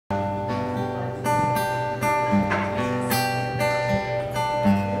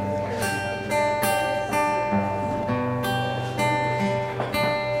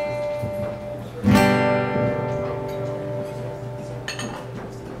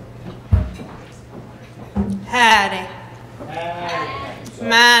Howdy.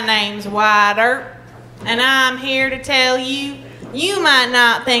 My name's Wyatt Earp, and I'm here to tell you, you might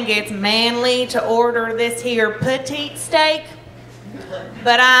not think it's manly to order this here Petite steak,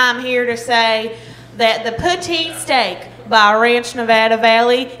 but I'm here to say that the Petite steak by Ranch Nevada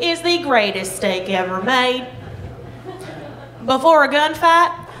Valley is the greatest steak ever made. Before a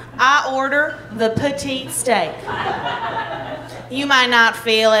gunfight, I order the Petite steak. You might not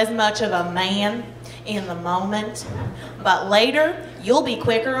feel as much of a man in the moment, but later you'll be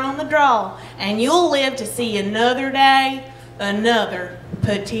quicker on the draw and you'll live to see another day, another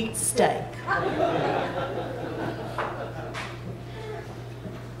Petite steak.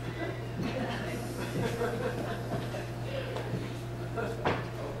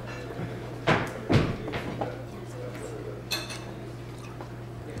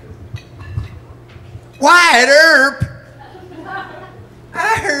 Wyatt Earp!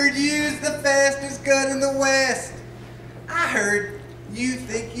 I heard you's the fastest gun in the West. I heard you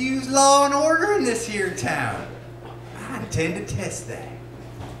think you's law and order in this here town. I intend to test that.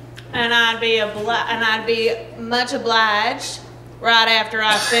 And I'd be much obliged right after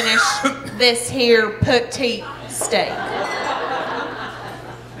I finish this here Petite steak.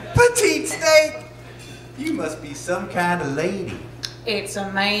 Petite steak? You must be some kind of lady. It's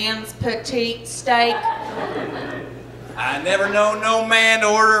a man's Petite steak. I never known no man to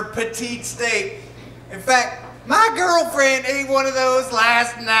order a petite steak. In fact, my girlfriend ate one of those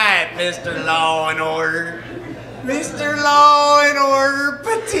last night, Mr. Law and Order. Mr. Law and Order,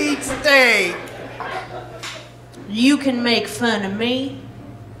 petite steak. You can make fun of me.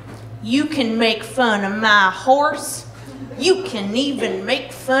 You can make fun of my horse. You can even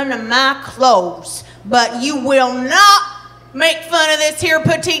make fun of my clothes. But you will not make fun of this here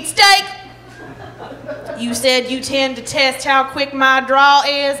Petite steak. You said you tend to test how quick my draw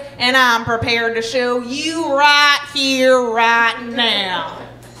is, and I'm prepared to show you right here, right now.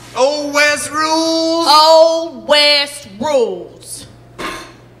 Old West rules. Old West rules.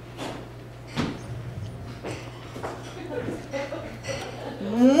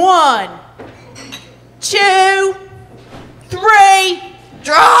 One, two, three,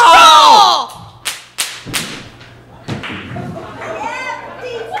 draw!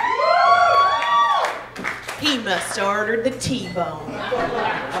 He must have ordered the T-bone.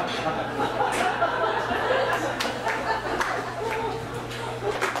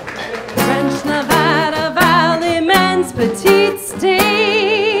 French Nevada Valley men's petite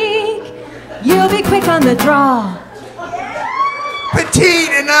steak. You'll be quick on the draw.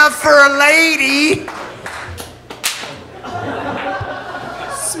 Petite enough for a lady.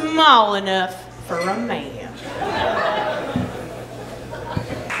 Small enough for a man.